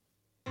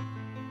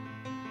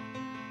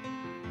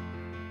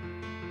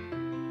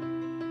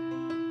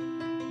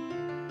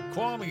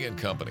Kwame and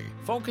Company,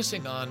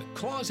 focusing on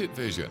closet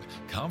vision,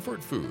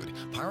 comfort food,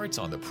 Pirates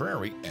on the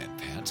Prairie, and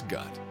Pat's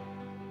Gut.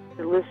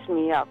 It lifts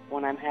me up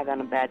when I'm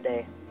having a bad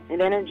day.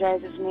 It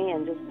energizes me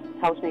and just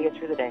helps me get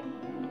through the day.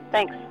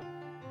 Thanks.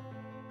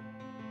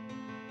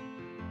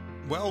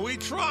 Well, we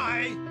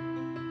try.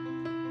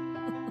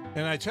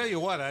 And I tell you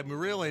what,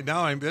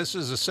 this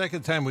is the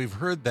second time we've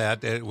heard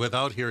that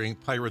without hearing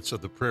Pirates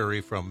of the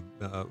Prairie from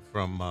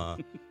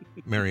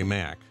Mary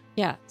Mack.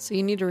 Yeah, so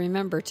you need to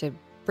remember to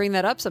bring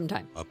that up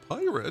sometime. A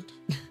pirate?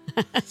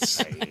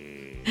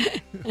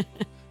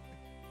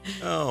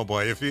 Oh,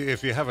 boy,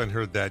 if you haven't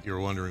heard that, you're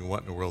wondering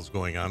what in the world's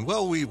going on.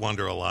 Well, we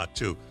wonder a lot,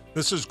 too.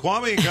 This is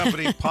Kwame and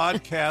Company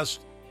podcast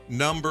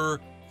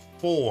number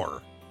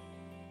 4.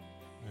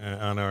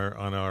 On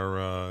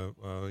our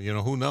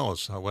who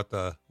knows what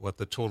the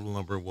total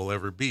number will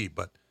ever be,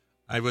 but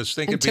I was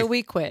thinking until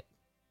we quit.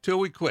 Till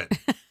we quit.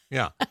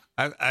 Yeah.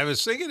 I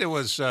was thinking it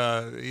was,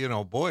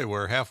 boy,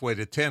 we're halfway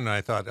to 10. And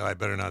I thought, I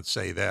better not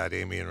say that.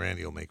 Amy and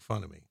Randy will make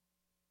fun of me.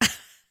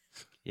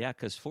 Yeah,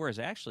 because 4 is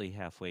actually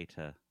halfway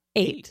to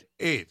 8.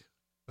 8.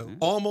 Mm-hmm.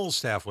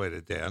 Almost halfway to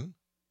 10.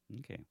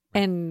 Okay.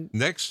 And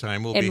next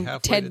time we'll be halfway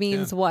to 10. 10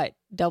 means what?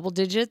 Double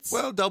digits?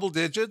 Well, double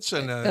digits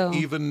and an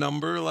even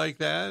number like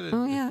that.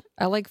 Oh, yeah.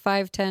 I like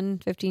 5, 10,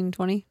 15,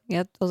 20.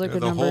 Yep, those are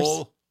good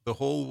numbers. The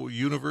whole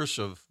universe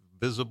of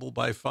visible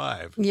by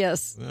 5.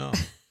 Yes. Yeah.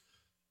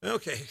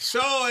 Okay.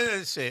 So,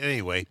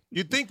 anyway,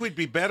 you'd think we'd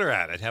be better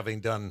at it,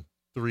 having done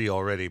 3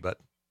 already, but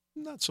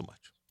not so much.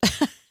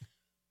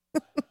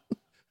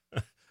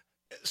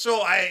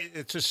 So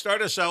to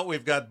start us out,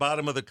 we've got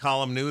bottom of the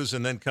column news,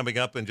 and then coming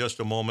up in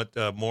just a moment,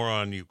 more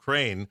on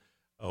Ukraine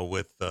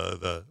with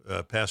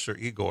the Pastor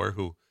Igor,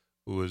 who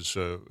is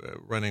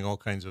running all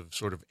kinds of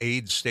sort of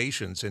aid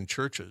stations in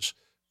churches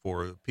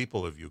for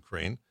people of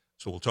Ukraine.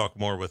 So we'll talk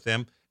more with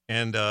them.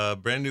 And a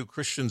brand new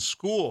Christian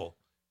school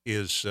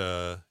is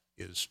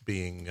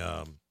being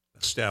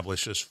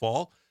established this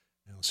fall.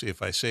 And I'll see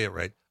if I say it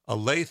right.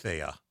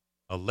 Aletheia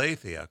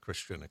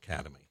Christian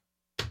Academy.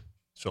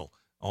 So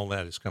all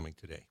that is coming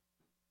today.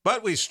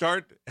 But we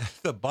start at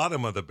the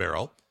bottom of the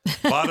barrel,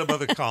 bottom of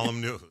the column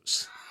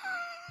news.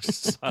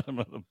 Bottom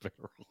of the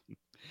barrel.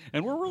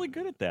 And we're really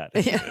good at that.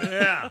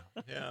 Yeah,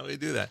 we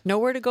do that.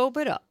 Nowhere to go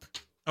but up.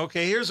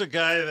 Okay, here's a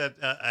guy that,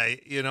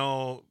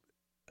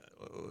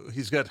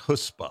 he's got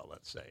chutzpah,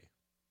 let's say.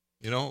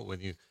 When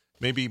you,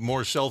 maybe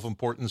more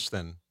self-importance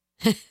than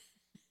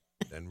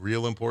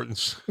real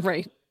importance.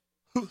 Right.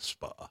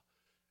 Chutzpah.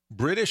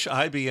 British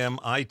IBM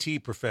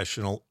IT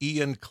professional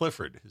Ian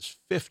Clifford is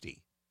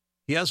 50.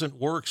 He hasn't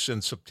worked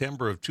since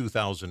September of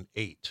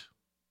 2008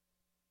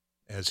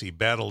 as he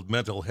battled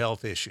mental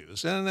health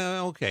issues. And,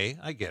 okay,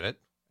 I get it.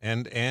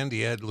 And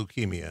he had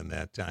leukemia in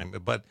that time.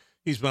 But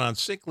he's been on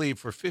sick leave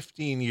for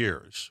 15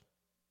 years.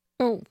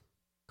 Oh.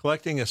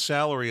 Collecting a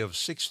salary of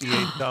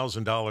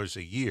 $68,000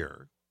 a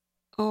year.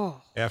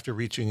 Oh. After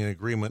reaching an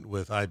agreement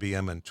with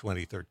IBM in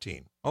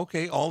 2013.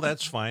 Okay, all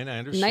that's fine. I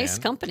understand. Nice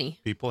company.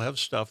 People have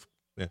stuff.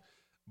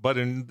 But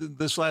in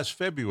this last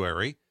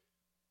February,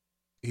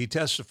 he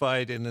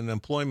testified in an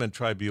employment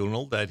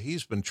tribunal that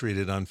he's been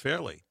treated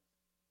unfairly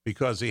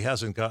because he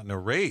hasn't gotten a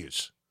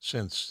raise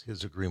since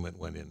his agreement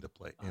went into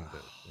place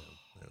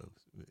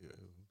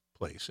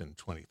in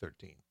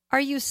 2013.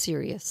 Are you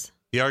serious?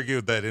 He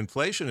argued that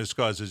inflation has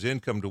caused his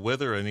income to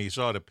wither, and he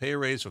sought a pay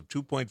raise of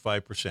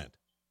 2.5%.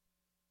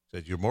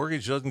 Said your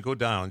mortgage doesn't go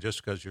down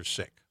just because you're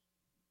sick.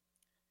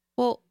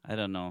 Well, I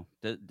don't know.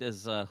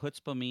 Does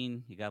chutzpah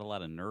mean you got a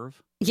lot of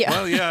nerve? Yeah.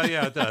 Well,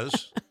 yeah, it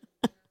does.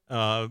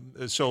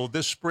 So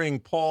this spring,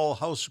 Paul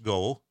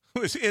Housego,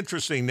 it's an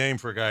interesting name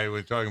for a guy who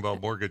was talking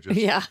about mortgages.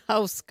 Yeah,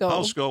 Housego.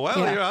 Housego.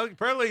 Well,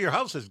 apparently your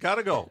house has got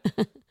to go.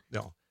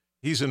 No,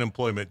 he's an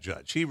employment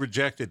judge. He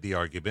rejected the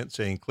argument,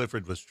 saying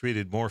Clifford was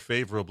treated more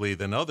favorably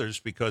than others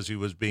because he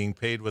was being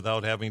paid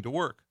without having to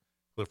work.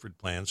 Clifford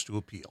plans to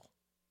appeal.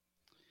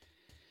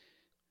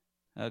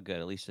 Oh, good.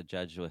 At least a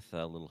judge with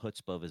a little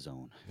chutzpah of his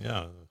own.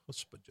 Yeah,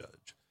 chutzpah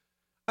judge.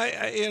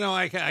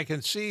 I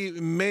can see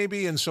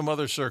maybe in some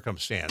other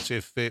circumstance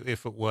if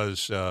it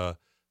was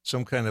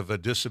some kind of a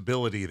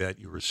disability that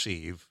you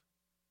receive,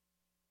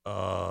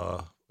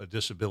 a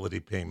disability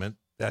payment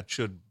that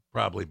should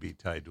probably be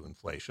tied to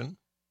inflation.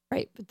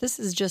 Right, but this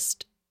is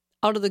just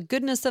out of the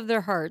goodness of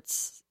their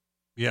hearts.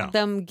 Yeah,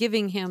 them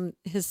giving him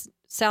his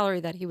salary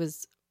that he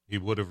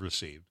would have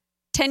received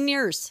 10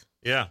 years.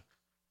 Yeah.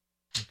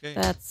 Okay.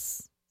 That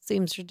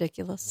seems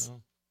ridiculous.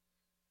 Well,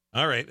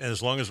 all right.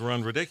 As long as we're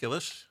on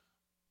ridiculous,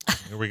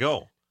 here we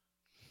go.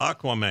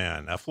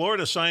 Aquaman, a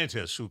Florida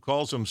scientist who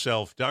calls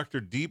himself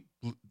Dr. Deep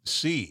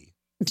Sea.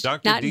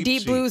 Dr. Not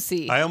Deep Blue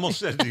Sea. I almost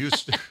said you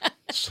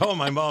saw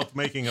my mouth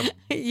making a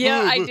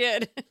Yeah, I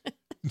did.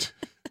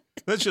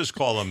 Let's just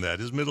call him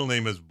that. His middle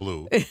name is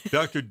Blue.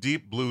 Dr.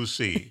 Deep Blue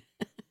Sea.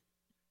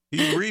 He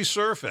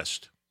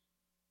resurfaced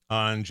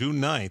on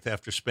June 9th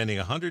after spending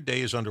 100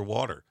 days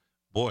underwater.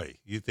 Boy,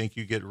 you think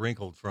you get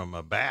wrinkled from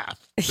a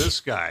bath. This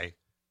guy,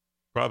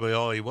 probably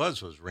all he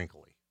was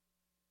wrinkly.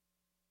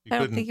 I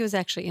don't think he was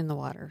actually in the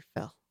water,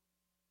 Phil.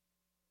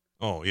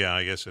 Oh, yeah,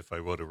 I guess if I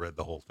would have read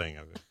the whole thing.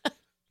 I would.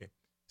 Okay.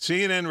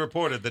 CNN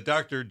reported that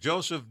Dr.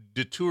 Joseph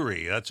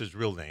Dituri, that's his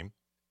real name,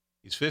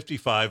 he's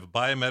 55, a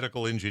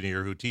biomedical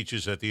engineer who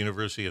teaches at the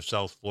University of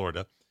South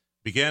Florida,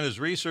 began his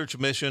research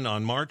mission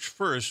on March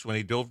 1st when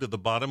he dove to the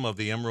bottom of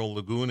the Emerald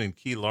Lagoon in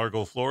Key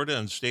Largo, Florida,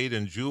 and stayed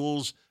in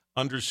Jules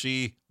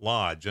Undersea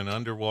Lodge, an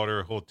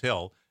underwater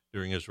hotel,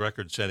 during his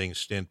record-setting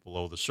stint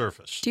below the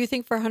surface. Do you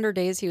think for 100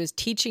 days he was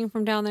teaching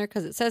from down there?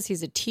 Because it says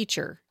he's a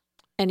teacher,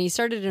 and he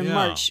started in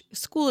March.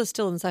 School is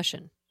still in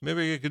session.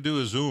 Maybe you could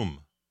do a Zoom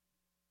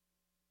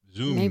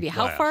Maybe.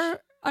 class. How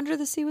far under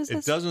the sea was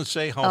this? It doesn't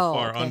say how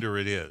far under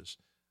it is.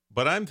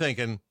 But I'm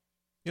thinking,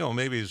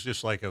 maybe it's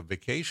just like a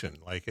vacation,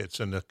 like it's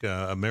an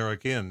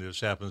American.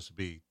 This happens to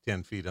be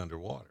 10 feet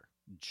underwater.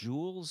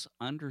 Jules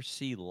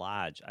Undersea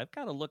Lodge. I've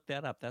got to look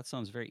that up. That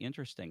sounds very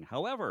interesting.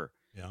 However,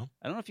 I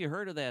don't know if you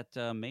heard of that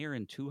mayor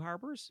in Two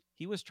Harbors.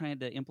 He was trying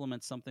to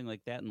implement something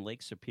like that in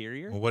Lake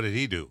Superior. Well, what did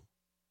he do?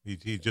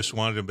 He just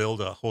wanted to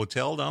build a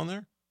hotel down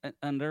there? An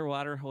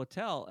underwater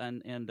hotel,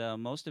 and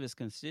most of his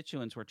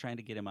constituents were trying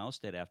to get him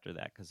ousted after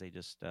that because they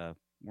just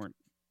weren't.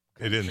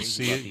 They didn't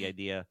see the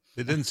idea.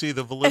 They didn't see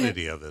the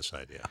validity of this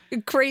idea.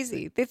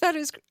 Crazy. They thought it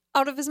was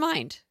out of his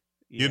mind.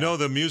 Yeah. You know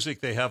the music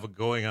they have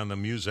going on the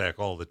Muzak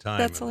all the time.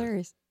 That's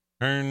hilarious.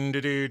 On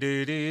loop.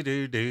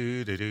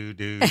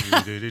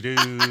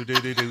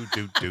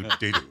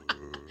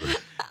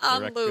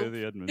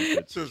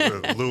 This is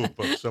a loop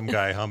of some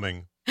guy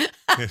humming.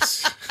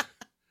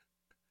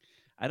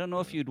 I don't know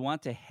if you'd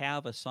want to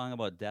have a song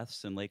about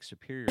deaths in Lake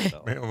Superior,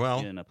 though.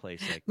 Well, in a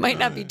place like that. Might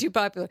not be too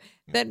popular.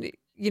 Then,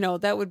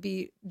 that would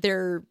be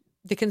the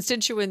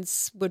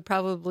constituents would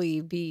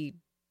probably be,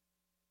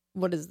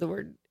 what is the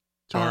word?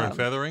 Tar and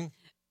feathering?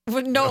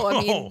 Well, no,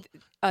 I mean,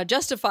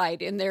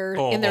 justified in their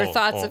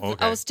thoughts of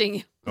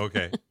ousting.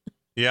 Okay.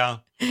 Yeah.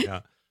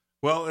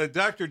 Well,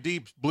 Dr.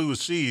 Deep Blue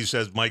Sea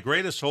says, my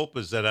greatest hope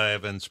is that I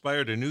have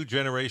inspired a new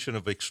generation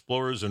of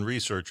explorers and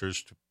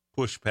researchers to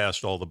push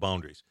past all the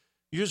boundaries.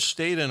 You just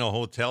stayed in a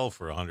hotel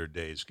for 100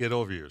 days. Get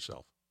over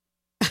yourself.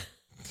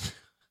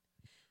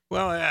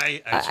 Well,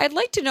 I'd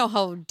like to know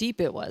how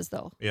deep it was,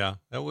 though. Yeah,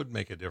 that would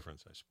make a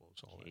difference, I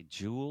suppose. Okay,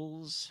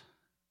 Jules.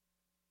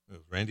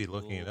 Randy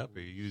looking it up.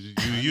 Are you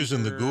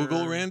using the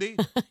Google, Randy?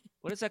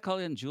 What is that called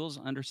in Jules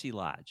Undersea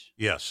Lodge?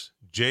 Yes,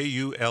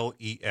 Jules'. So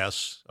it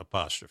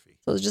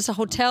was just a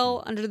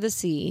hotel under the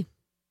sea.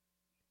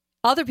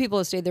 Other people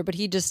have stayed there, but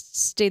he just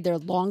stayed there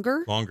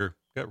longer.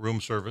 Got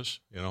room service,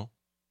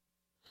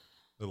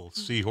 Little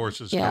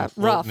seahorses. Yeah,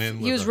 rough.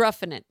 He was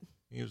roughing it.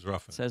 He was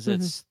roughing it. It says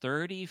it's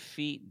 30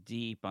 feet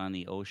deep on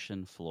the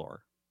ocean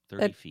floor.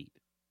 30 feet.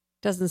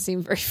 Doesn't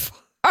seem very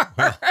far.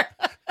 Well.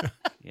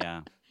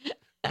 Yeah.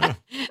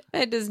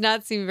 It does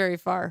not seem very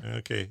far.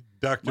 Okay.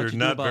 Doctor,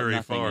 not very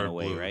far. In a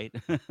way, right?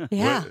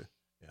 Yeah.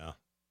 Yeah.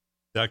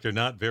 Doctor,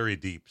 not very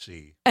deep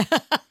sea.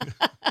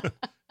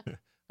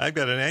 I've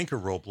got an anchor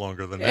rope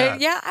longer than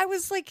that. Yeah, I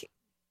was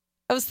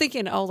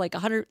thinking, like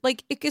 100,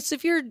 like, because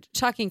if you're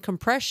talking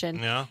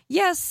compression,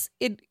 yes,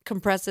 it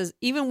compresses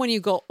even when you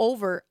go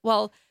over.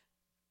 Well,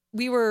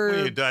 we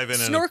were you dive in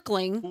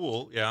snorkeling. In a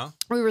pool, yeah.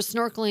 We were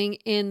snorkeling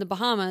in the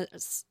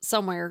Bahamas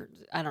somewhere.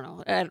 I don't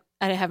know.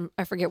 I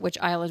forget which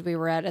island we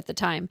were at the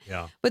time.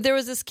 Yeah. But there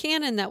was this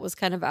cannon that was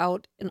kind of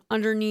out and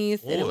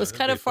underneath, and it was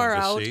kind of far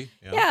out.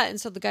 Yeah. And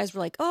so the guys were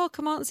like, "Oh,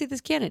 come out and see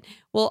this cannon."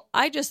 Well,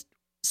 I just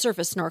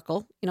surface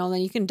snorkel, and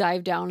then you can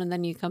dive down and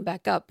then you come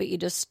back up, but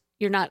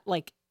you're not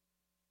like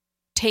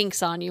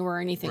tanks on you or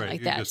anything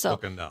like that. Just so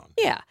looking down.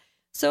 Yeah.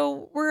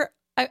 So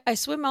I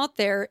swim out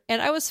there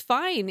and I was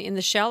fine in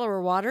the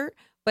shallower water,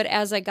 but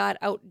as I got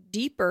out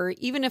deeper,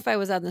 even if I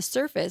was on the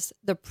surface,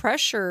 the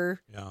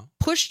pressure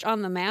pushed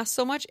on the mast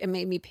so much it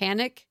made me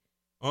panic.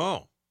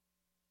 Oh.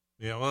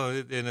 Yeah, well,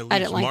 and it I leaves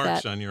didn't like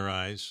marks that. on your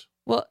eyes.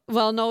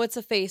 Well, no, it's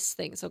a face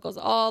thing. So it goes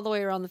all the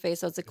way around the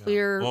face. So it's a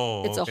clear,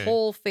 it's a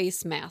whole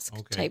face mask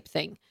type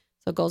thing.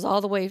 So it goes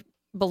all the way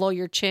below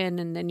your chin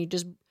and then you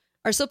just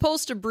are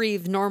supposed to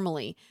breathe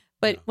normally.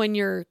 But when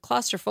you're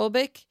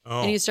claustrophobic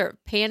and you start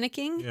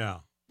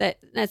panicking,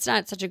 that's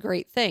not such a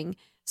great thing.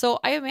 So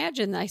I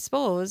imagine, I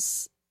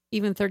suppose,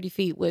 even 30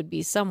 feet would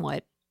be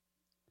somewhat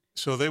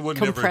So they would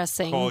never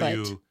compressing, call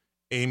you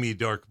Amy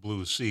Dark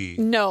Blue Sea.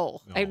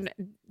 No.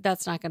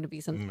 That's not going to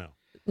be something.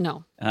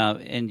 No.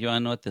 And you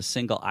want to know what the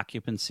single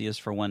occupancy is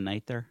for one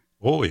night there?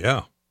 Oh,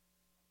 yeah.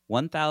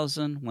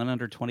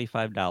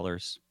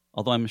 $1,125.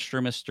 Although I'm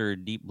sure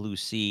Mr. Deep Blue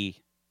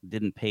Sea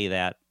didn't pay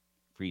that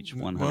for each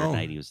 100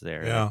 night he was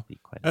there. Yeah,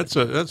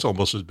 that's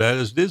almost as bad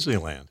as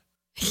Disneyland.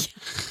 It's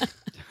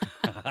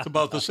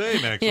about the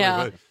same, actually.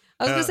 Yeah. But,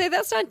 I was going to say,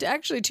 that's not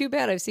actually too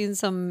bad. I've seen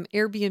some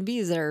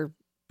Airbnbs that are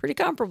pretty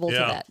comparable to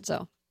that.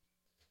 So,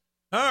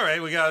 all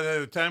right, we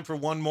got time for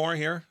one more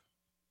here.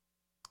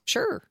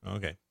 Sure.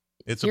 Okay.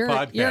 It's a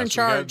podcast. You're in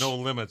charge. We got no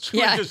limits.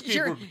 Yeah, We just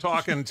keep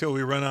talking until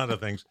we run out of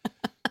things.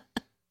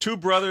 Two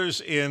brothers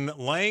in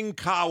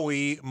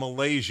Langkawi,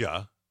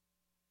 Malaysia.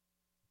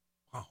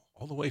 Wow,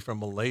 all the way from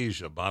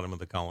Malaysia, bottom of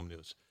the column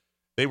news.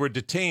 They were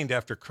detained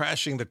after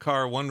crashing the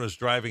car one was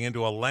driving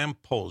into a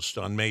lamppost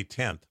on May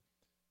 10th.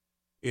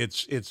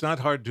 it's not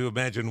hard to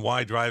imagine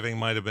why driving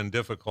might have been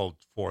difficult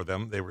for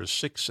them. They were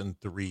 6 and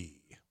 3.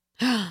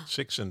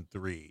 6 and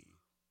 3.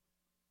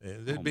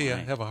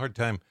 They'd have a hard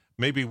time.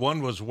 Maybe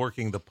one was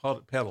working the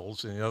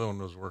pedals and the other one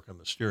was working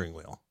the steering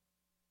wheel.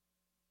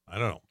 I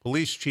don't know.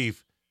 Police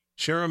Chief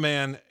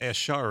Sharaman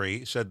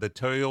Ashari said the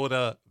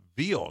Toyota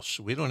Vios,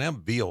 we don't have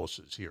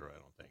Vioses here, I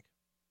don't think.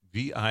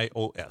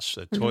 V-I-O-S.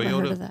 A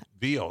Toyota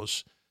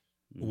Vios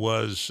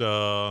was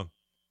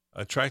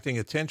attracting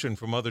attention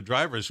from other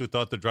drivers who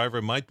thought the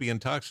driver might be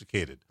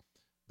intoxicated.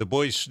 The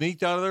boys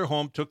sneaked out of their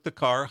home, took the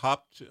car,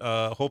 hopped,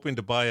 hoping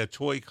to buy a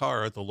toy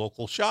car at the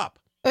local shop.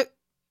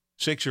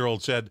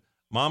 6-year-old said,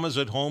 "Mama's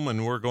at home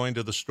and we're going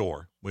to the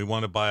store. We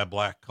want to buy a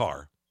black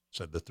car,"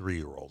 said the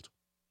 3-year-old.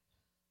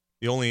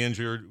 The only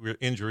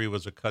injury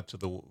was a cut to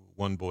the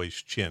one boy's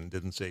chin.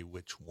 Didn't say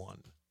which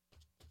one.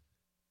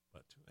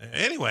 But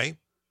anyway,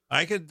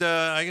 I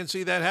can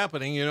see that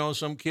happening. You know,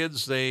 some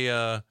kids, they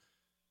are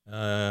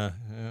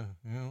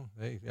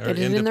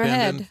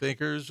independent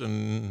thinkers,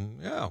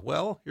 and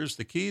well, here's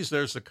the keys,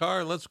 there's the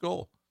car, let's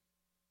go.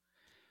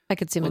 I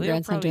could see my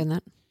grandson doing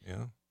that.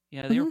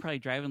 Yeah, they were probably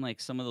driving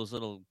like some of those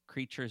little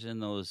creatures in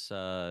those,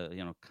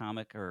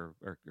 comic or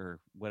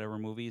whatever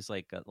movies,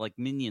 like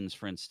Minions,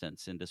 for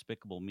instance, in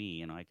Despicable Me.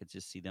 You know, I could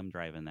just see them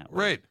driving that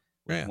way. Right.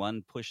 With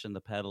one pushing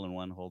the pedal and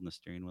one holding the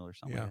steering wheel or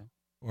something. Yeah. Like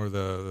that. Or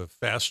the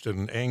Fast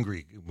and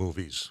Angry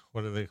movies.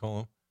 What do they call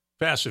them?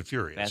 Fast and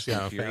Furious. Fast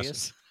and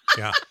Furious?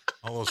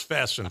 All those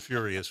Fast and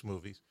Furious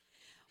movies.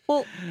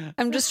 Well,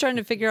 I'm just trying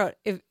to figure out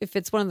if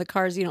it's one of the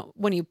cars, you know,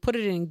 when you put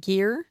it in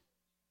gear,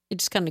 it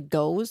just kind of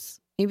goes.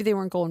 Maybe they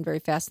weren't going very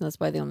fast, and that's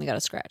why they only got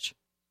a scratch.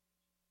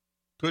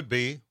 Could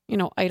be. You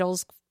know,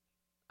 idles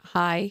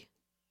high.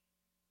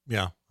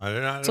 Yeah. I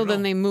don't so know.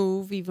 Then they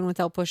move even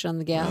without pushing on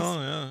the gas.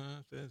 Well, yeah.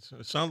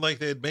 It sounded like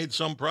they had made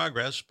some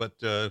progress, but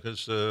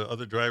because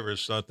other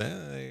drivers thought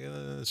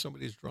that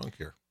somebody's drunk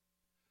here.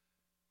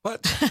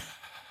 But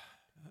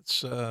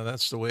that's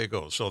the way it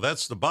goes. So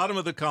that's the bottom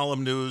of the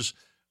column news.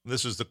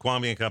 This is the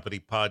Kwame and Company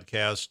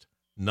podcast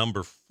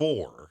number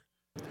 4.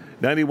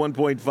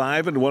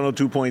 91.5 and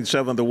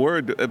 102.7 The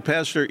Word.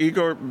 Pastor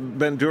Igor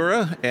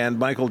Vandura and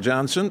Michael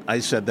Johnson. I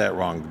said that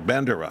wrong.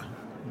 Vandura.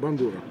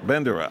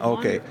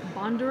 Okay.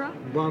 Vandura.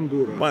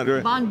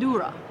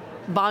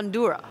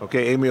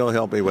 Okay, Amy will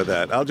help me with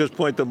that. I'll just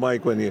point the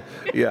mic when you...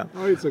 Yeah.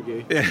 Oh, it's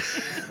okay.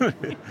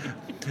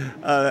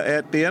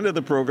 At the end of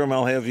the program,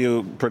 I'll have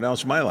you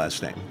pronounce my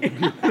last name.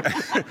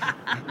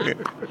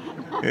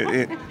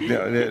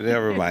 No,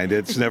 never mind.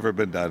 It's never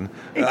been done.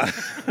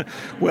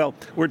 Well,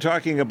 we're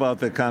talking about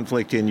the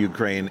conflict in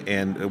Ukraine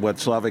and what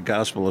Slavic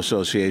Gospel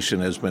Association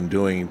has been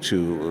doing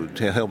to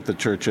help the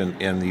church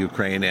in the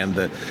Ukraine, and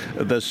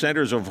the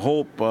centers of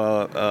hope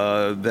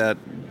that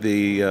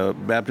the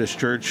Baptist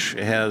Church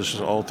has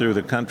all through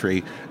the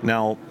country.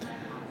 Now,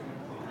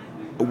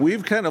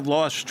 we've kind of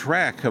lost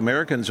track.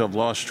 Americans have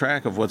lost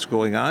track of what's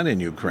going on in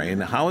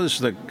Ukraine. How has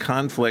the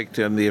conflict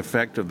and the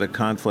effect of the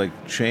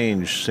conflict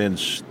changed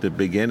since the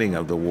beginning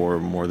of the war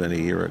more than a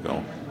year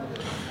ago?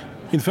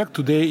 In fact,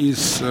 today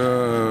is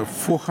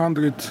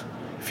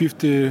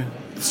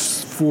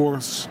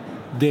 454th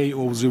day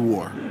of the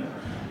war,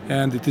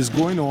 and it is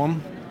going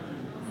on.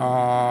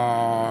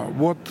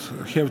 What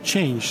have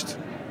changed?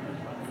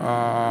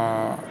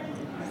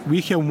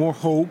 We have more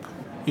hope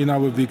in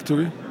our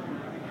victory.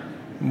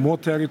 More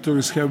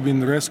territories have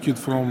been rescued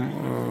from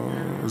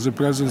the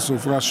presence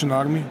of Russian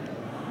army,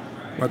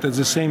 but at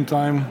the same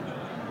time,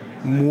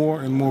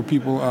 more and more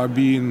people are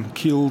being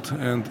killed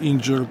and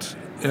injured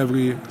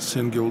every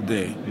single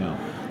day. Yeah.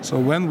 So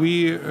when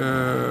we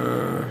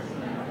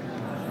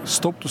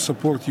stop to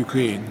support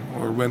Ukraine,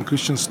 or when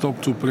Christians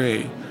stop to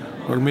pray,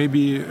 or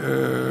maybe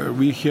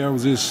we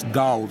have this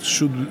doubt,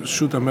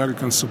 should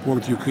Americans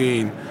support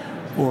Ukraine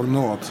or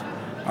not,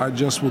 I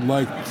just would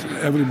like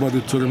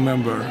everybody to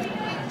remember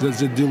that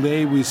the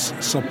delay with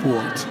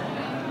support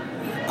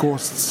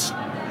costs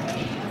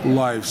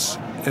lives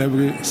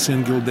every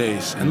single day.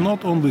 And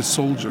not only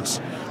soldiers,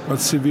 but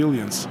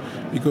civilians,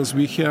 because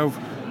we have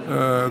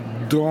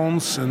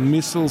drones and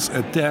missiles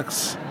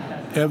attacks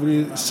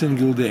every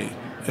single day,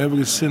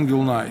 every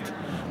single night.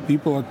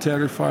 People are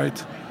terrified.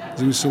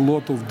 There is a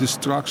lot of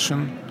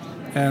destruction.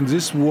 And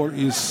this war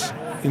is,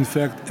 in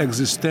fact,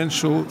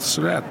 existential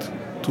threat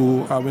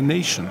to our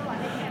nation.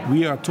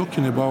 We are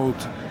talking about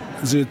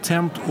the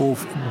attempt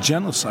of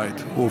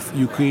genocide of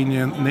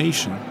Ukrainian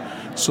nation.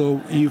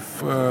 So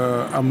if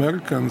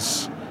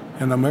Americans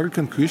and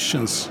American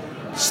Christians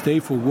stay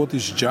for what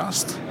is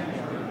just,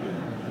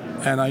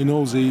 and I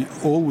know they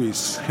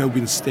always have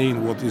been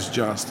staying what is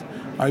just,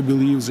 I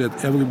believe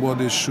that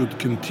everybody should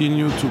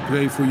continue to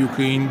pray for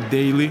Ukraine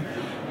daily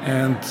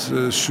and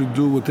should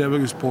do whatever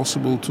is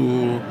possible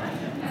to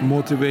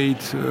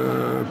motivate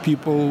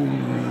people,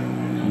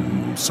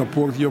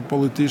 support your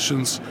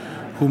politicians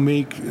who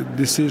make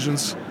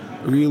decisions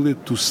really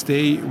to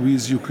stay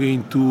with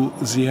Ukraine to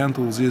the end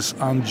of this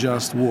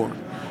unjust war,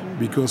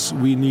 because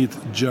we need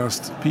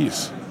just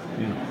peace.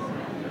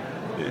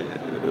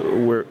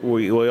 We're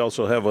we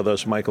also have with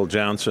us Michael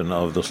Johnson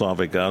of the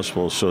Slavic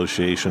Gospel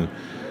Association.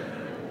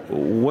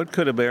 What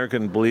could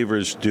American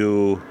believers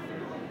do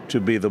to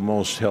be the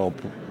most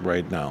help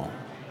right now?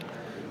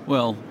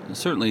 Well,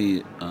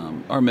 certainly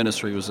our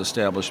ministry was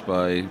established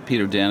by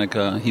Peter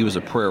Danica. He was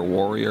a prayer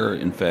warrior,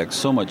 in fact,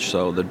 so much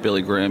so that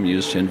Billy Graham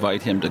used to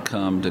invite him to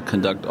come to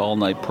conduct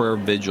all-night prayer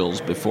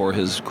vigils before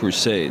his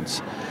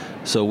crusades.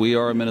 So we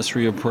are a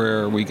ministry of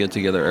prayer. We get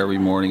together every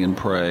morning and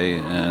pray.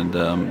 And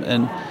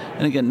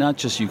again, not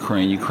just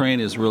Ukraine. Ukraine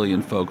is really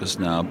in focus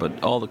now,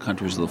 but all the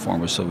countries of the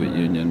former Soviet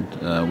Union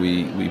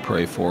we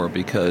pray for,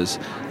 because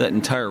that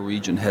entire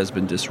region has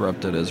been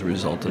disrupted as a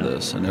result of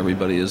this. And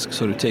everybody is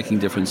sort of taking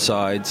different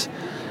sides.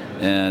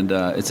 And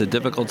it's a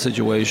difficult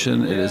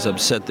situation. It has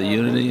upset the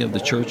unity of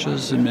the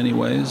churches in many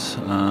ways.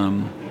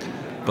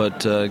 But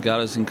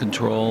God is in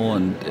control,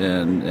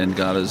 and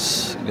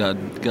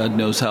God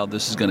knows how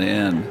this is going to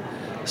end.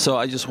 So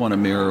I just want to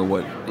mirror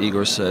what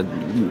Igor said.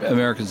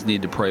 Americans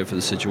need to pray for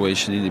the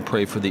situation. They need to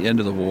pray for the end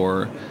of the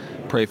war,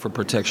 pray for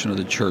protection of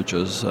the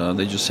churches.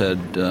 They just had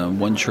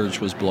one church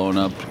was blown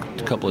up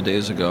a couple of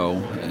days ago,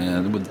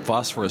 and with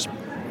phosphorus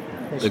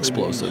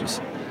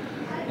explosives.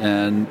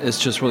 And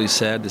it's just really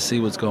sad to see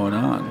what's going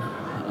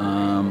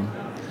on.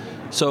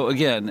 So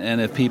again, and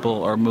if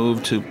people are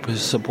moved to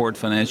support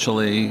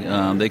financially,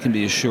 they can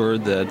be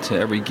assured that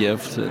every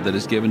gift that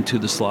is given to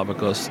the Slavic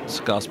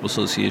Gospel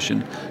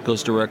Association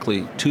goes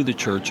directly to the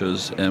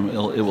churches, and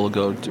it will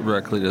go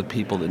directly to the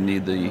people that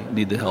need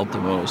the help the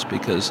most,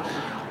 because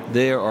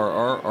they are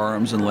our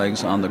arms and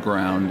legs on the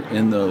ground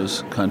in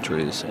those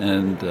countries.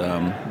 And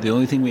the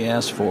only thing we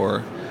ask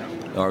for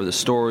are the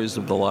stories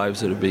of the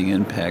lives that are being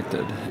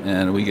impacted.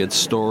 And we get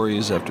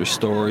stories after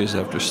stories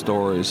after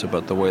stories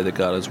about the way that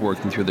God is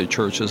working through the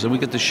churches, and we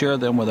get to share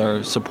them with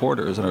our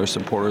supporters, and our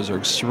supporters are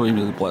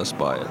extremely blessed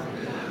by it.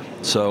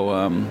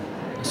 So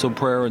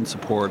prayer and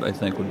support, I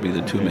think, would be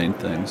the two main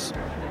things.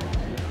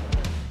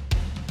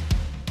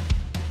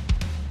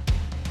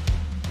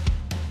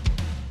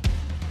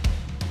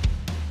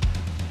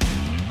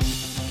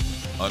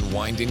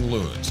 Unwinding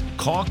looms,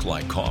 caulk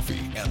like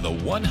coffee, and the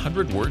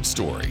 100-word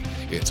story.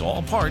 It's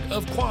all part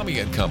of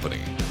Kwame &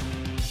 Company.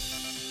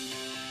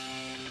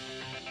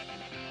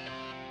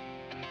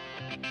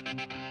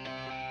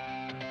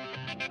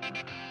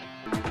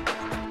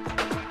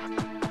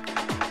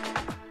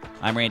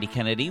 I'm Randy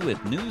Kennedy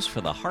with news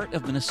for the heart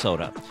of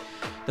Minnesota.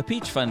 The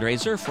Peach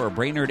fundraiser for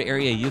Brainerd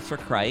Area Youth for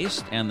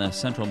Christ and the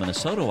Central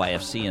Minnesota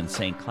YFC in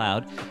St.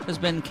 Cloud has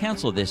been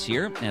canceled this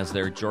year as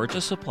their Georgia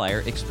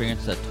supplier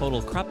experienced a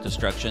total crop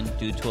destruction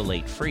due to a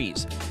late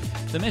freeze.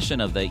 The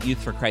mission of the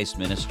Youth for Christ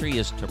ministry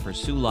is to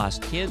pursue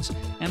lost kids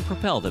and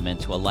propel them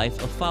into a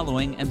life of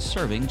following and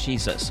serving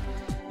Jesus.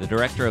 The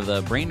director of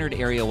the Brainerd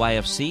Area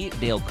YFC,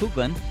 Dale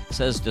Kuglin,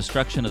 says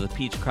destruction of the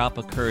peach crop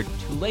occurred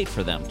too late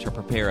for them to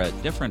prepare a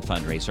different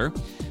fundraiser,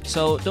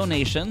 so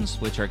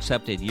donations, which are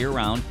accepted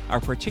year-round,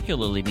 are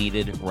particularly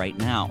needed right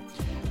now.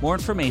 More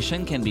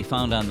information can be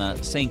found on the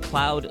St.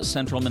 Cloud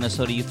Central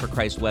Minnesota Youth for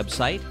Christ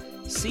website,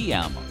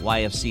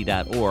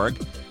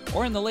 cmyfc.org,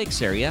 or in the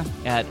Lakes area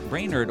at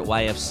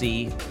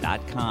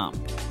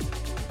brainerdyfc.com.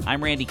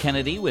 I'm Randy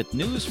Kennedy with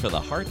news for the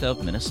heart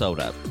of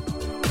Minnesota.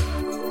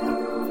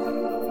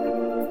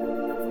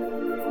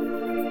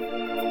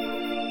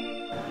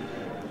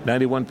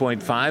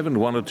 91.5 and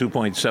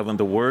 102.7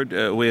 The Word.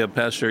 We have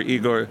Pastor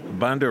Igor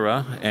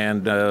Vandura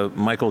and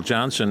Michael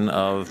Johnson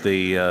of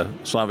the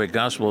Slavic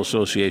Gospel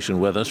Association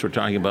with us. We're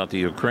talking about the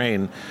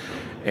Ukraine.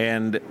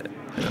 And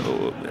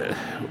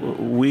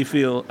we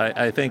feel,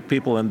 I think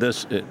people in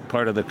this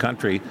part of the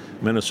country,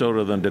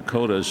 Minnesota and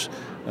Dakotas,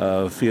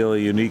 feel a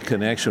unique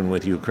connection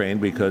with Ukraine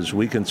because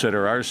we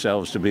consider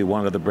ourselves to be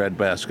one of the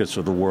breadbaskets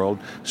of the world.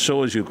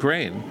 So is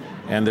Ukraine.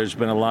 And there's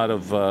been a lot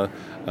of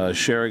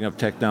sharing of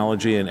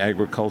technology and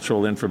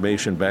agricultural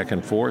information back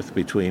and forth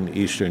between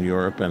Eastern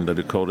Europe and the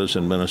Dakotas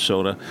and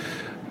Minnesota.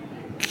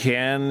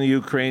 Can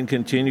Ukraine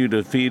continue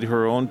to feed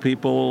her own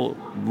people,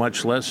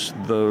 much less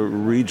the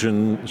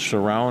region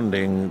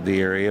surrounding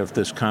the area, if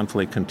this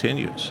conflict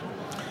continues?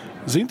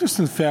 The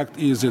interesting fact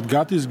is that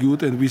God is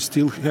good and we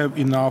still have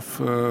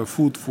enough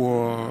food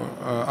for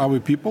our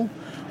people.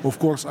 Of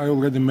course, I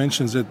already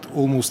mentioned that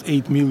almost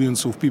 8 million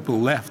of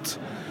people left.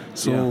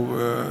 So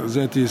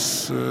that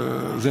is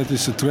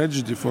a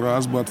tragedy for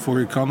us, but for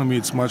economy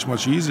it's much,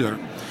 much easier.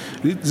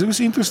 There is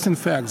interesting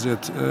fact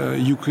that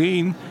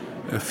Ukraine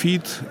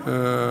feed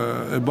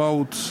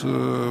about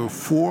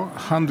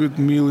 400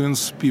 million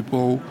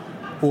people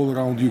all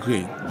around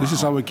Ukraine. This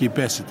is our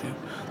capacity.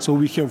 So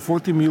we have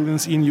 40 million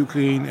in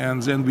Ukraine,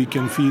 and then we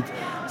can feed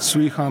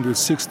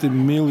 360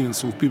 million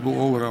of people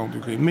all around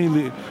Ukraine,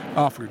 mainly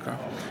Africa.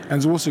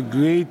 And there was a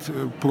great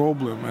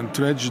problem and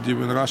tragedy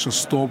when Russia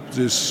stopped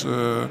this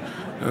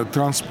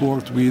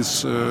transport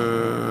with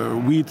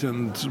wheat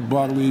and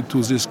barley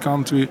to this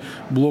country,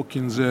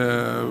 blocking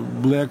the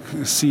Black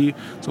Sea.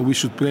 So we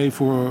should pray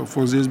for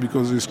this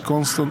because there's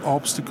constant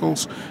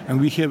obstacles, and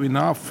we have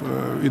enough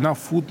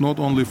food not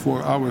only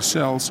for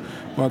ourselves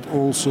but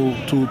also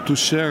to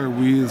share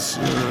with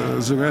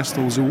the rest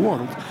of the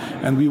world.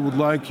 And we would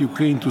like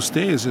Ukraine to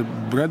stay as a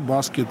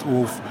breadbasket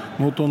of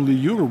not only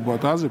Europe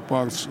but other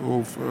parts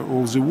of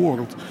the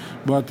world.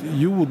 But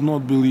you would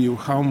not believe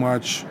how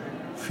much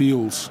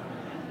fields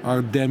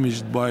are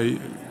damaged by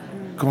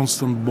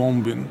constant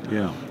bombing.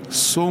 Yeah.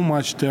 So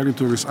much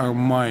territories are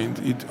mined.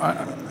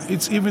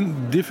 It's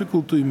even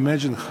difficult to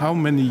imagine how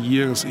many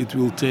years it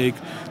will take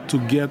to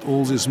get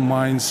all these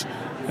mines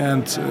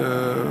and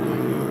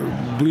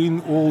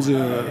bring all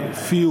the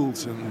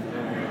fields and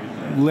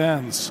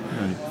lands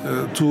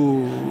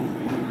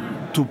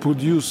to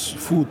produce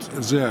food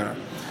there.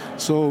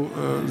 So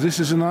this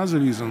is another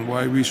reason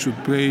why we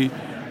should pray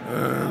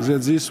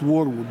that this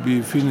war would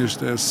be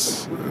finished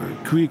as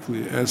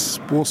quickly as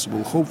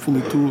possible,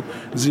 hopefully to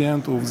the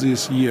end of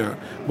this year.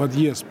 But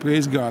yes,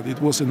 praise God, it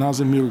was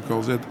another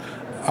miracle that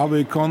our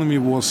economy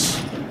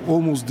was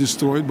almost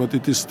destroyed, but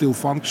it is still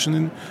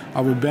functioning.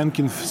 Our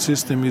banking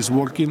system is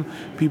working.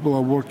 People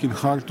are working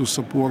hard to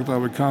support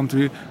our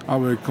country,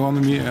 our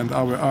economy, and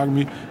our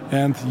army.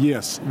 And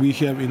yes, we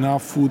have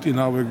enough food in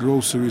our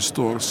grocery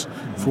stores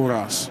for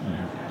us.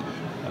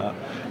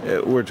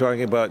 We're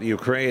talking about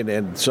Ukraine,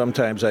 and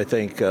sometimes I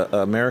think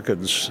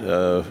Americans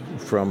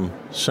from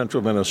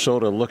central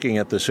Minnesota looking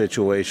at the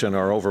situation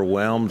are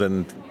overwhelmed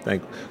and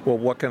think, well,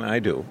 what can I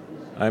do?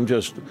 I'm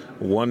just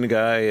one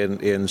guy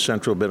in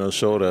central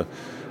Minnesota.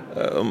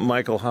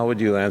 Michael, how would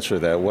you answer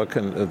that? What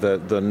can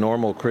the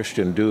normal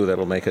Christian do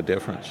that'll make a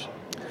difference?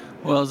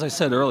 Well, as I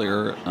said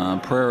earlier,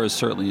 prayer is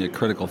certainly a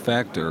critical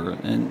factor.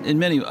 And in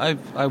many,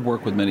 I've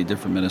worked with many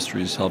different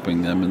ministries,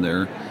 helping them in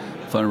their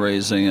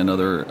fundraising and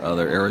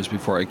other areas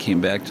before I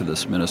came back to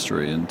this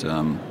ministry.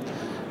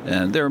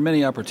 And there are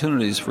many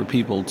opportunities for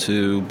people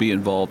to be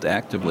involved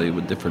actively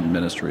with different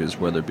ministries,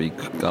 whether it be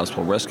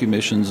gospel rescue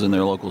missions in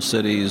their local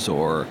cities,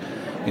 or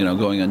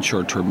going on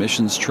short-term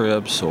missions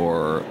trips,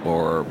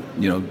 or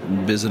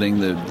visiting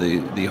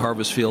the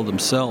harvest field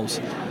themselves.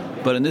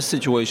 But in this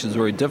situation, it's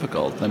very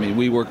difficult. I mean,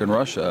 we work in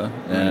Russia,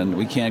 and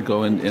we can't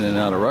go in and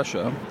out of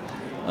Russia.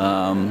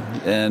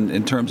 And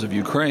in terms of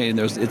Ukraine,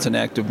 it's an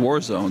active war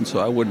zone, so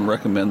I wouldn't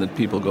recommend that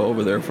people go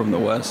over there from the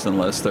West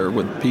unless they're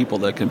with people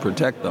that can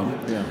protect them.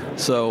 Yeah.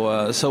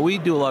 So we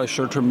do a lot of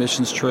short-term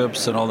missions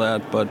trips and all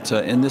that, but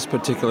in this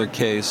particular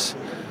case,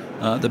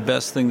 the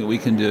best thing that we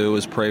can do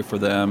is pray for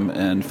them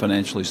and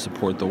financially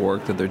support the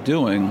work that they're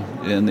doing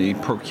in the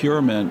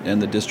procurement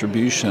and the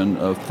distribution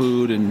of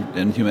food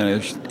and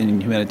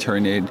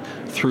humanitarian aid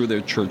through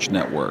their church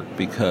network,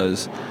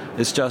 because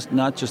it's just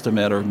not just a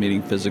matter of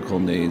meeting physical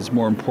needs.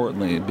 More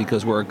importantly,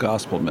 because we're a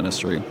gospel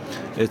ministry,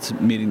 it's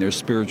meeting their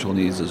spiritual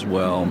needs as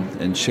well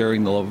and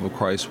sharing the love of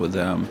Christ with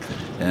them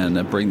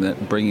and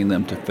bringing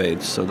them to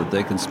faith so that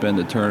they can spend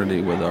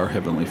eternity with our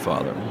Heavenly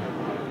Father.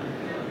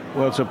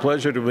 Well, it's a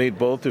pleasure to meet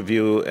both of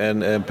you.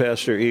 And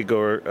Pastor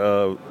Igor,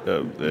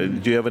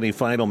 do you have any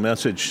final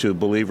message to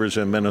believers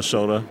in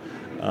Minnesota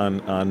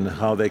on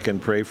how they can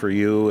pray for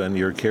you and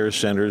your care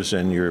centers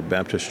and your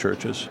Baptist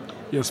churches?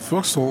 Yes,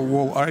 first of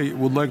all, I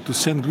would like to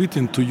send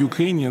greeting to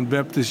Ukrainian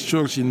Baptist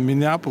Church in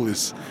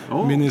Minneapolis,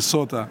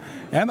 Minnesota.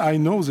 And I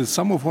know that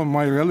some of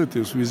my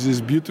relatives with this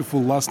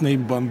beautiful last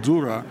name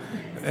Vandura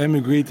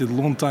emigrated a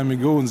long time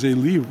ago, and they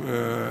live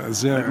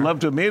there. I'd love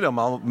to meet them.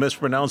 I'll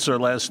mispronounce their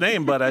last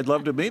name, but I'd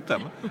love to meet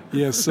them.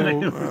 Yes,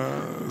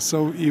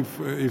 so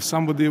if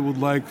somebody would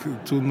like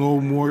to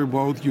know more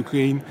about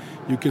Ukraine,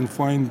 you can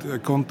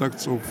find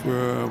contacts of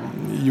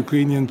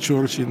Ukrainian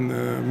church in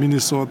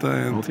Minnesota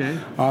and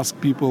ask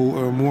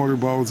people more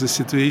about the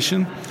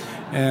situation.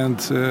 And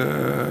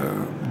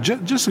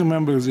just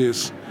remember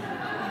this: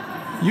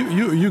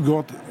 you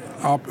got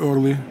up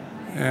early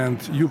and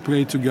you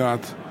pray to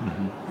God.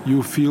 Mm-hmm.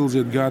 You feel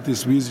that God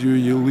is with you,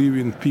 you live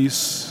in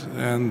peace,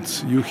 and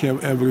you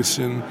have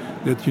everything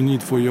that you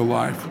need for your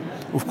life.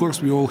 Of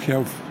course, we all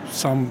have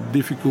some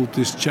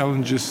difficulties,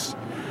 challenges,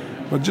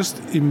 but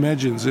just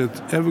imagine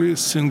that every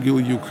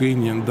single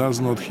Ukrainian does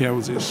not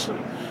have this,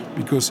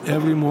 because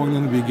every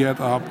morning we get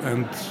up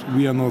and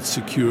we are not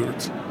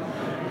secured.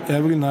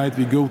 Every night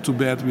we go to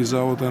bed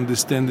without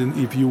understanding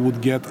if you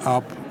would get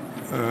up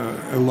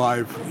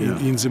alive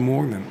in the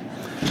morning.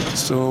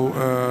 So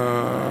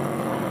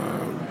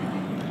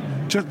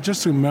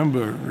just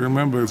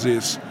remember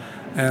this,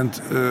 and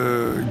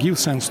give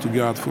thanks to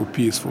God for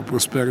peace, for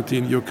prosperity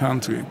in your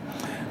country.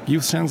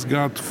 Give thanks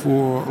God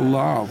for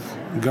love,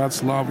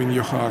 God's love in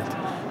your heart,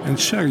 and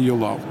share your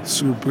love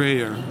through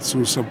prayer,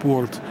 through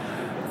support.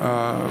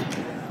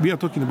 We are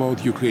talking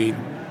about Ukraine.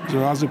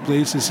 There are other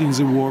places in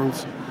the world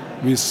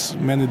with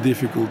many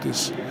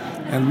difficulties,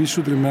 and we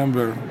should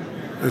remember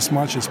as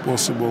much as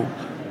possible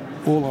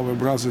all our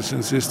brothers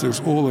and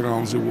sisters all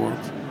around the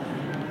world.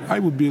 I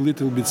would be a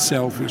little bit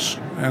selfish,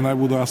 and I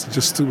would ask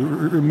just to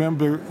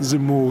remember the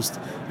most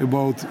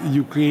about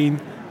Ukraine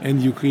and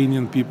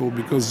Ukrainian people,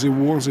 because the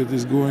war that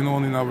is going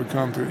on in our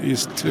country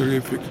is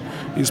terrific.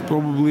 It's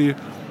probably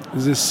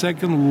the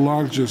second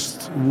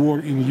largest war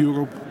in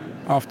Europe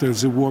after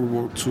the World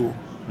War II.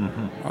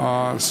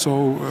 Mm-hmm. So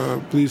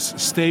please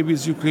stay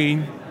with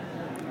Ukraine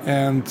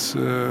and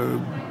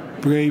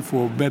pray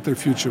for a better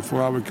future for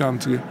our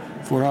country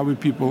for our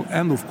people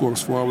and, of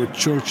course, for our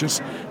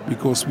churches,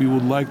 because we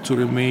would like to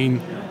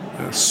remain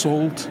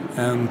salt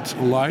and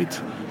light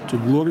to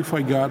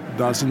glorify God,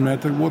 doesn't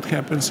matter what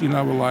happens in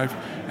our life,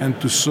 and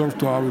to serve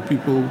to our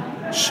people,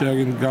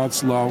 sharing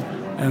God's love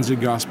and the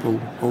gospel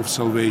of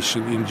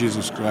salvation in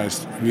Jesus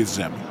Christ with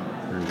them.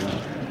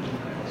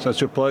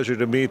 Such a pleasure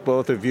to meet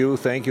both of you.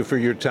 Thank you for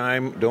your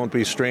time. Don't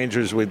be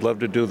strangers. We'd love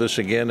to do this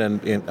again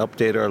and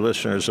update our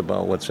listeners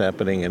about what's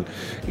happening in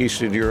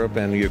Eastern Europe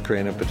and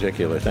Ukraine in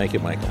particular. Thank you,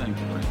 Michael.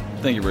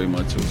 Thank you very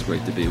much. It was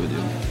great to be with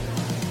you.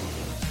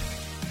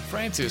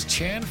 Francis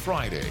Chan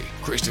Friday,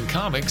 Christian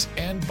Comics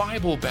and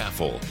Bible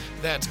Baffle.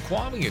 That's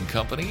Kwame and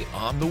Company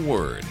on the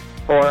Word.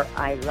 Or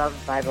I love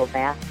Bible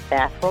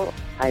Baffle.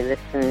 I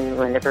listen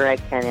whenever I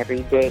can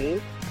every day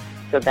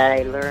so that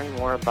I learn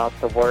more about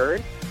the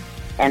Word.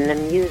 And the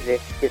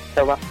music is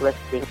so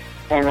uplifting.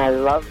 And I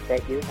love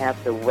that you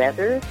have the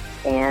weather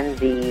and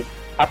the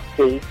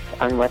updates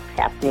on what's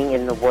happening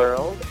in the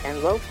world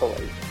and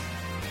locally.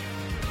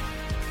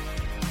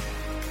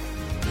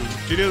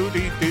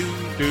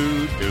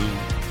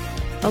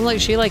 Sounds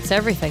like she likes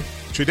everything.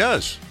 She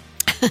does.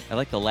 I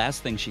like the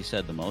last thing she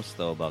said the most,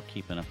 though, about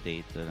keeping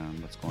updated on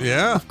what's going on.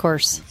 Yeah. Of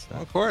course.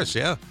 Of course,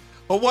 yeah.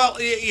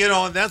 Well, you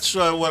know, that's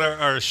what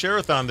our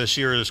share-a-thon this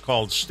year is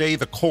called, Stay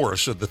the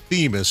Course, or the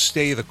theme is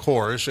Stay the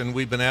Course, and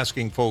we've been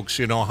asking folks,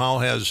 you know, how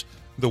has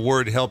the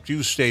Word helped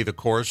you stay the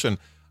course? And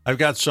I've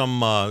got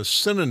some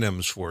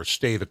synonyms for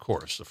stay the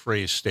course, the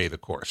phrase stay the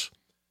course.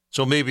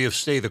 So maybe if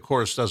stay the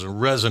course doesn't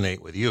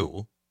resonate with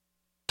you,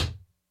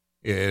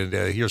 and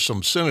here's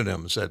some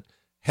synonyms that,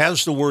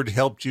 has the Word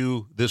helped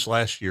you this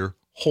last year?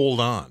 Hold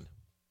on.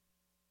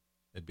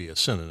 It'd be a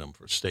synonym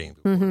for staying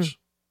the course.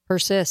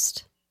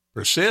 Persist.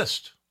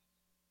 Persist.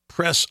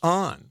 Press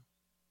on.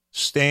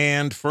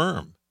 Stand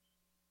firm.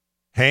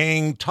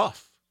 Hang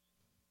tough.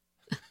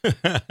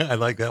 I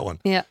like that one.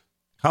 Yeah.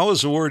 How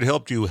has the Word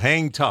helped you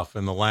hang tough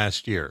in the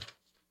last year?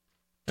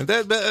 And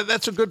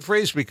that's a good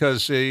phrase,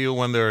 because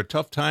when there are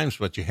tough times,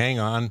 but you hang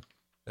on,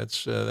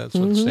 that's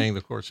what staying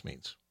the course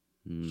means.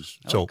 I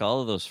like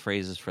all of those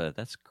phrases for that.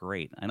 That's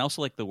great. And I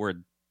also like the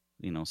word,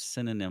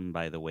 synonym,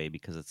 by the way,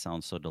 because it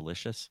sounds so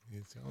delicious.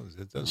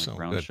 It does sound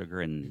brown good. sugar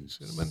and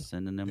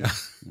synonym.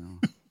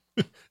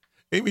 Yeah.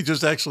 Amy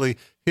just actually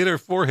hit her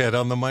forehead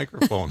on the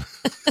microphone.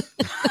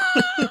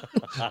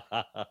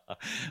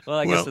 Well,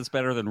 I guess it's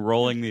better than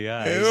rolling the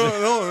eyes.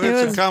 No,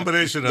 it's a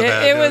combination of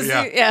that. It was,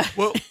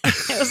 Well,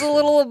 it was a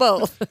little of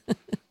both.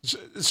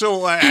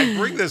 So I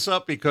bring this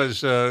up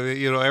because,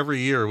 every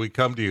year we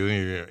come to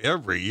you.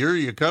 Every year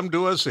you come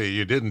to us,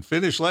 you didn't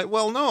finish late.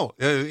 Well, no.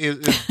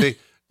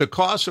 The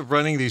cost of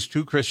running these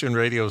two Christian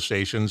radio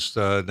stations,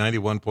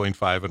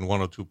 91.5 and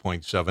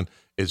 102.7,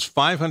 is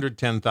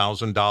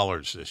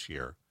 $510,000 this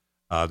year.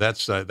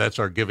 That's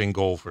our giving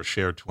goal for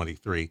Share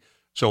 23.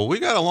 So we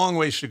got a long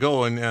ways to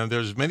go, and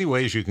there's many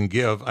ways you can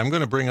give. I'm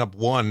going to bring up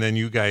one, then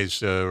you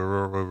guys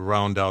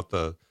round out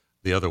the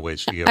other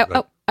ways to give.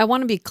 I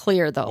want to be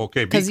clear, though.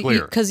 Okay, be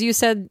clear. Because you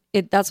said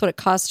that's what it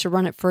costs to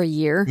run it for a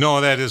year.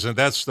 No, that isn't.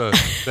 That's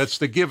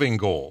the giving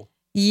goal.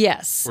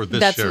 Yes, for this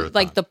that's share-a-thon.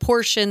 like the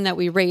portion that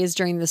we raise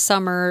during the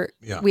summer.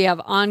 Yeah. We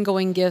have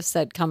ongoing gifts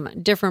that come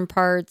in different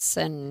parts,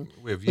 and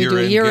we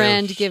do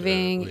year-end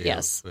giving.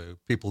 Yes,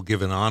 people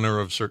give in honor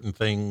of certain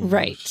things.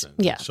 Right.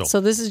 Yeah. So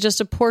this is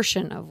just a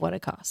portion of what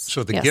it costs.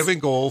 So the giving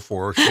goal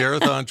for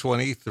Share-a-thon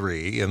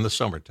 23 in the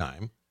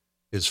summertime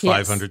is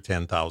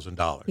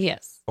 $510,000.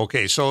 Yes.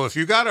 Okay, so if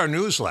you got our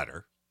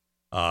newsletter,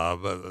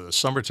 the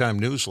summertime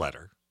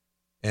newsletter,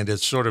 and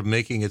it's sort of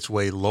making its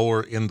way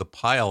lower in the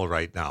pile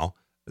right now,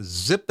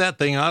 zip that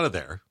thing out of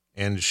there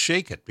and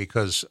shake it,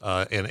 because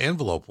an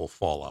envelope will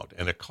fall out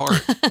and a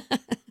card.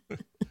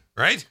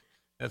 Right?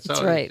 That's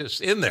right.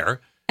 It's in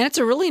there. And it's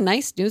a really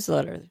nice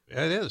newsletter.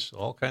 Yeah, it is.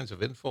 All kinds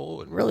of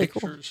info and really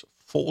pictures,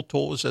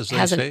 photos, as they say. It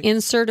has an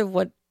insert of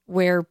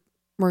where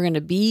we're going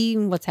to be,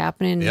 what's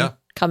happening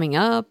coming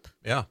up.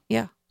 Yeah.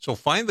 Yeah. So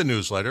find the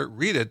newsletter,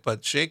 read it,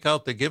 but shake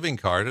out the giving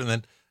card and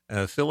then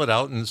fill it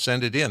out and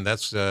send it in.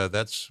 That's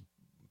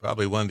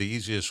probably one of the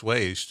easiest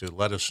ways to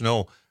let us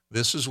know,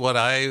 this is what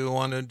I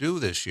want to do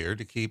this year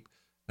to keep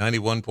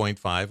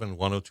 91.5 and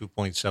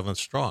 102.7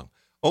 strong.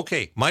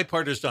 Okay, my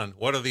part is done.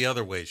 What are the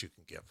other ways you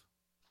can give?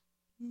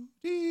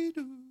 You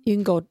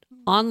can go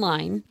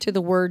online to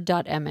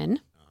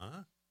theword.mn.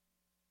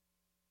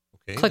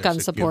 Okay. Click on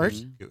support.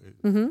 I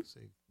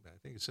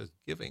think it says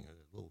giving,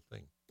 a little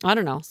thing. I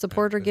don't know,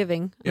 support or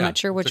giving. I'm not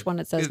sure which one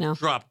it says now.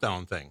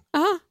 Drop-down thing.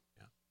 Uh-huh.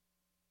 Yeah.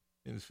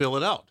 And fill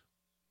it out.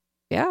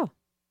 Yeah. All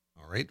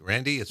right,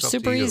 Randy, it's up to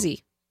you. Super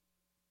easy.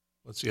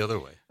 What's the other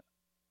way?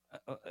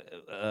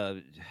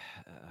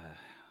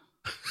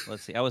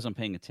 Let's see. I wasn't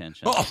paying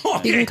attention.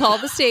 Okay. You can call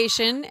the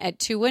station at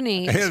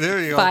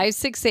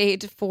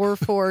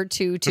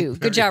 218-568-4422.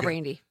 Good job,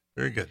 Randy.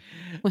 Very good.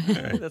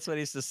 Right. That's what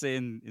I used to say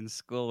in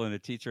school when a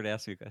teacher would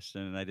ask me a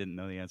question and I didn't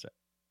know the answer.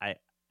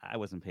 I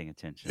wasn't paying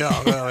attention.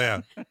 Yeah, well,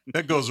 yeah.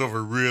 That goes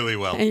over really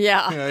well.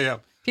 Yeah. Yeah.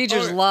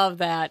 Teachers love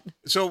that.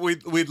 So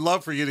we'd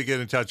love for you to get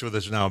in touch with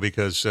us now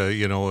because,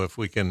 if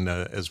we can,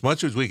 as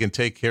much as we can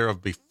take care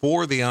of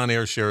before the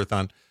on-air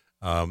share-a-thon,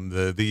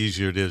 the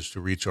easier it is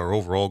to reach our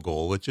overall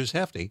goal, which is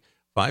hefty,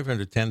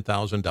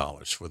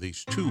 $510,000 for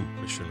these 2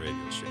 Christian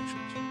radio stations.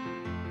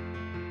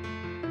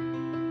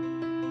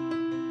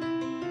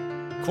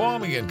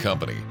 Kwame and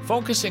Company,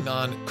 focusing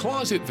on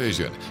closet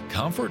vision,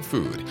 comfort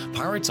food,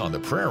 Pirates on the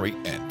Prairie,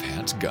 and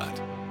Pat's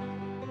Gut.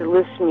 It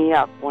lifts me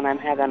up when I'm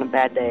having a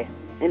bad day.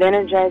 It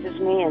energizes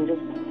me and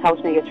just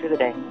helps me get through the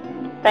day.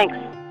 Thanks.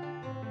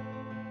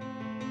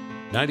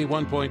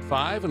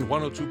 91.5 and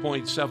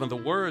 102.7 The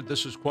Word.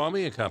 This is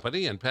Kwame and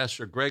Company, and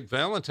Pastor Greg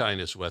Valentine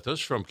is with us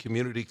from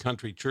Community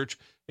Country Church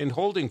in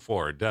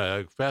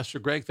Holdingford. Pastor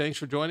Greg, thanks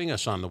for joining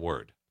us on The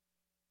Word.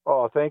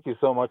 Oh, thank you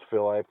so much,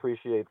 Phil. I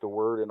appreciate the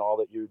Word and all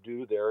that you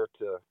do there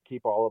to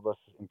keep all of us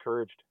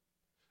encouraged.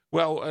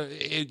 Well,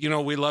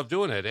 we love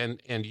doing it.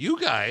 And you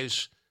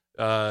guys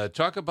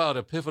talk about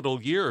a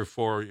pivotal year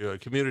for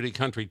Community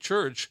Country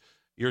Church.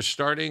 You're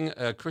starting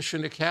a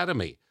Christian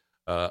Academy.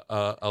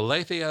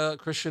 Aletheia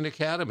Christian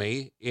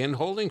Academy in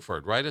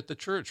Holdingford, right at the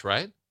church,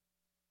 right?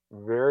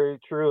 Very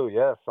true,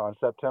 yes. On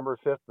September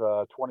 5th,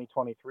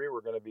 2023,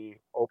 we're going to be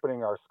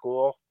opening our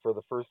school for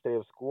the first day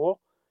of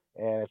school,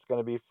 and it's going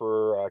to be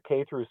for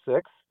K through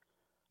 6.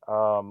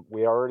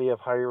 We already have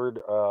hired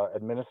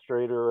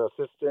administrator,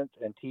 assistant,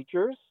 and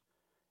teachers,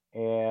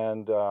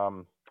 and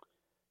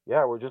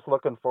we're just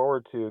looking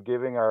forward to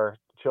giving our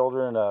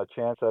children a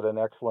chance at an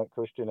excellent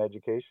Christian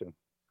education.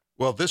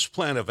 Well, this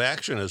plan of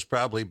action has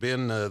probably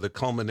been the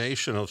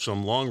culmination of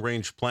some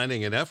long-range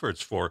planning and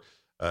efforts for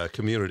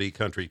Community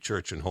Country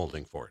Church in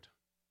Holdingford.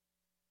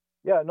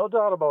 Yeah, no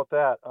doubt about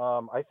that.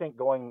 I think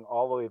going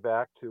all the way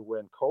back to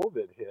when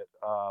COVID hit,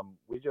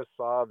 we just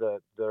saw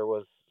that there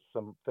was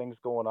some things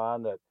going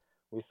on that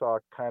we saw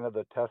kind of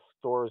the test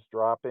scores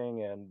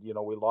dropping, and,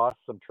 we lost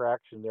some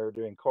traction there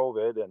during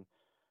COVID. And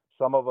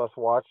some of us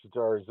watched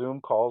our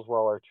Zoom calls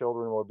while our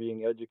children were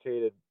being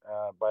educated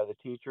by the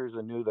teachers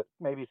and knew that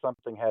maybe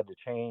something had to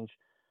change.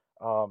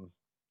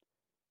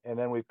 And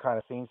then we've kind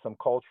of seen some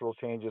cultural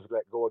changes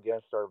that go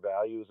against our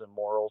values and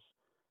morals.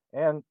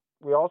 And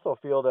we also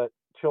feel that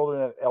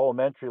children at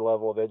elementary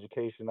level of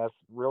education, that's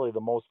really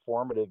the most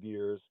formative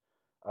years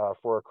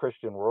for a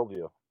Christian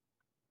worldview.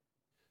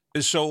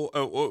 So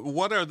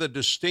what are the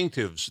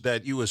distinctives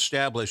that you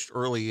established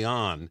early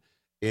on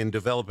in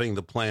developing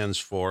the plans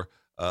for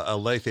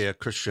Aletheia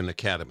Christian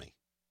Academy?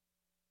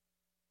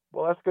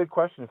 Well, that's a good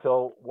question,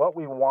 Phil. What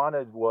we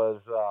wanted was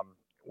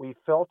we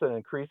felt an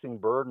increasing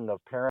burden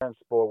of parents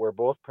where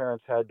both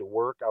parents had to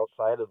work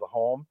outside of the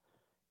home.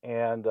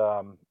 And,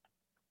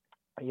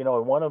 in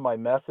one of my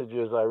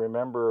messages, I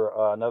remember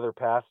another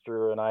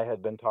pastor and I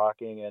had been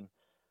talking, and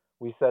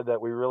we said that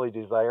we really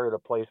desired a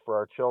place for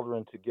our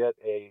children to get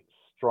a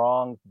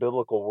strong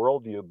biblical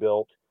worldview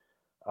built.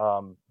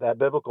 That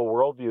biblical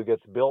worldview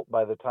gets built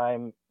by the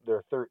time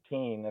they're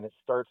 13, and it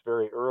starts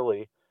very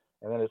early,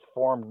 and then it's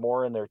formed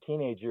more in their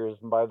teenage years.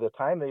 And by the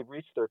time they've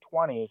reached their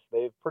 20s,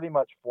 they've pretty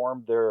much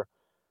formed their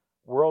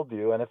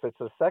worldview. And if it's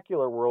a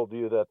secular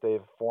worldview that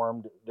they've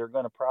formed, they're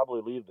going to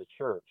probably leave the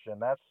church.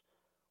 And that's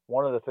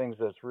one of the things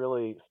that's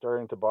really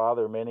starting to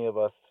bother many of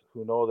us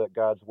who know that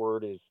God's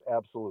word is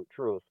absolute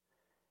truth.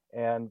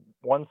 And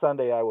one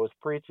Sunday I was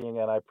preaching,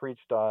 and I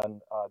preached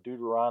on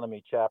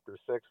Deuteronomy chapter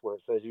 6, where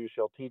it says, "You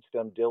shall teach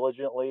them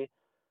diligently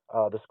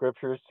the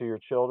scriptures to your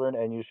children,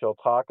 and you shall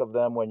talk of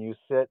them when you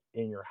sit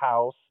in your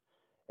house,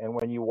 and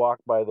when you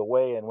walk by the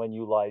way, and when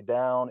you lie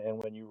down,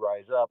 and when you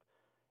rise up."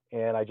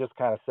 And I just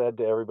kind of said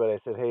to everybody, I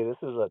said, hey, this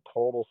is a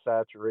total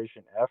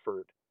saturation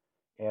effort,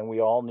 and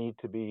we all need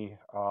to be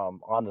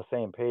on the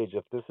same page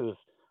if this is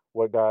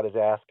what God is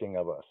asking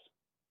of us.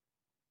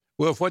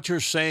 Well, if what you're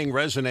saying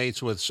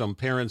resonates with some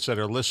parents that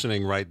are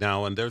listening right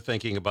now and they're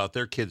thinking about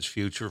their kids'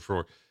 future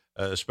for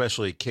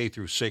especially K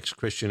through 6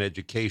 Christian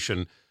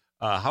education,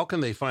 how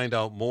can they find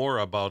out more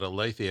about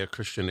Aletheia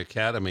Christian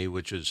Academy,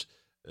 which is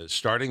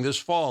starting this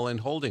fall in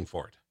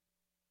Holdingford?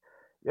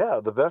 Yeah,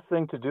 the best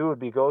thing to do would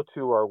be go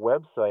to our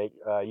website.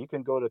 You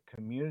can go to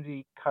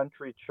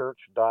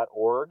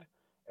communitycountrychurch.org,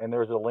 and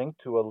there's a link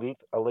to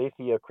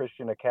Aletheia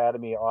Christian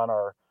Academy on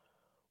our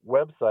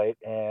website.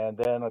 And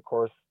then, of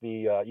course,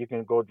 you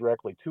can go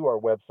directly to our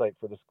website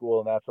for the school,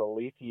 and that's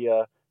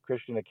Aletheia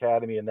Christian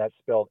Academy, and that's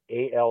spelled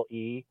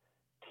Aletheia,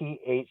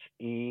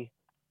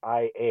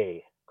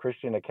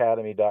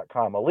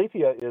 ChristianAcademy.com.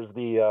 Aletheia is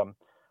the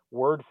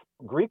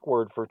Greek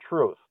word for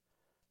truth.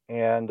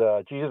 And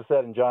Jesus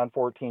said in John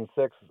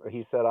 14:6,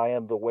 he said, "I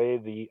am the way,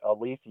 the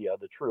Aletheia,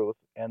 the truth,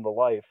 and the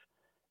life,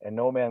 and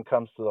no man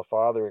comes to the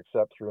Father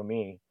except through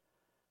me."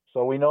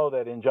 So we know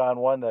that in John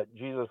 1 that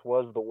Jesus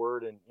was the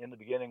Word, and in the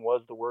beginning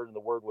was the Word, and the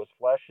Word was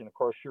flesh. And of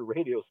course, your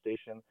radio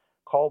station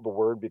called the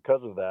Word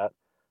because of that,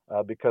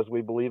 because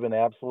we believe in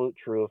absolute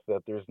truth,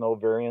 that there's no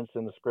variance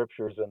in the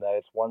Scriptures, and that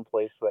it's one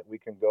place that we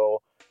can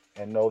go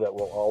and know that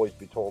we'll always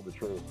be told the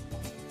truth.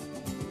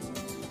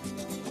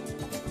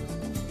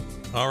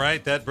 All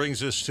right, that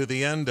brings us to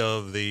the end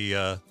of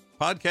the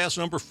podcast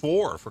number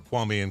 4 for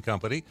Kwame and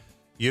Company.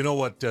 You know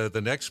what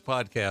the next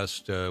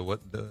podcast?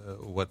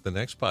 What the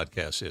next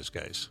podcast is,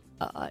 guys?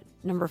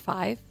 Number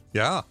 5.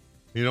 Yeah,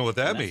 you know what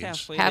that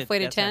means? Halfway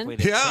to 10?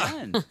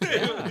 Yeah.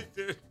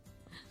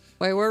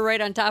 Wait, we're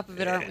right on top of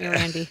it, aren't we,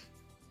 Randy?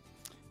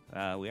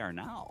 We are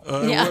now.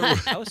 Yeah.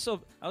 I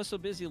was so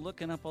busy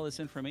looking up all this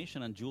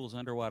information on Jules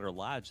Underwater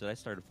Lodge that I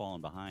started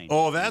falling behind.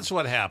 Oh, that's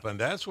what happened.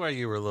 That's why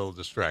you were a little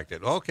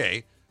distracted.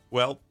 Okay.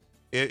 Well,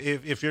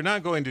 if you're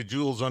not going to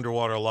Jules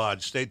Underwater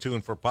Lodge, stay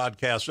tuned for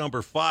podcast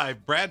number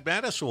 5. Brad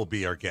Mattis will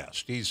be our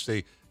guest. He's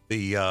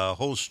the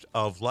host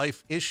of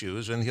Life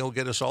Issues, and he'll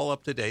get us all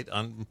up to date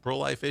on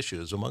pro-life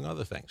issues, among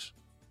other things.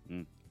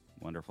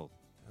 Wonderful.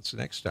 That's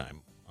next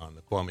time on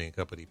the Kwame and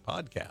Company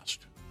podcast.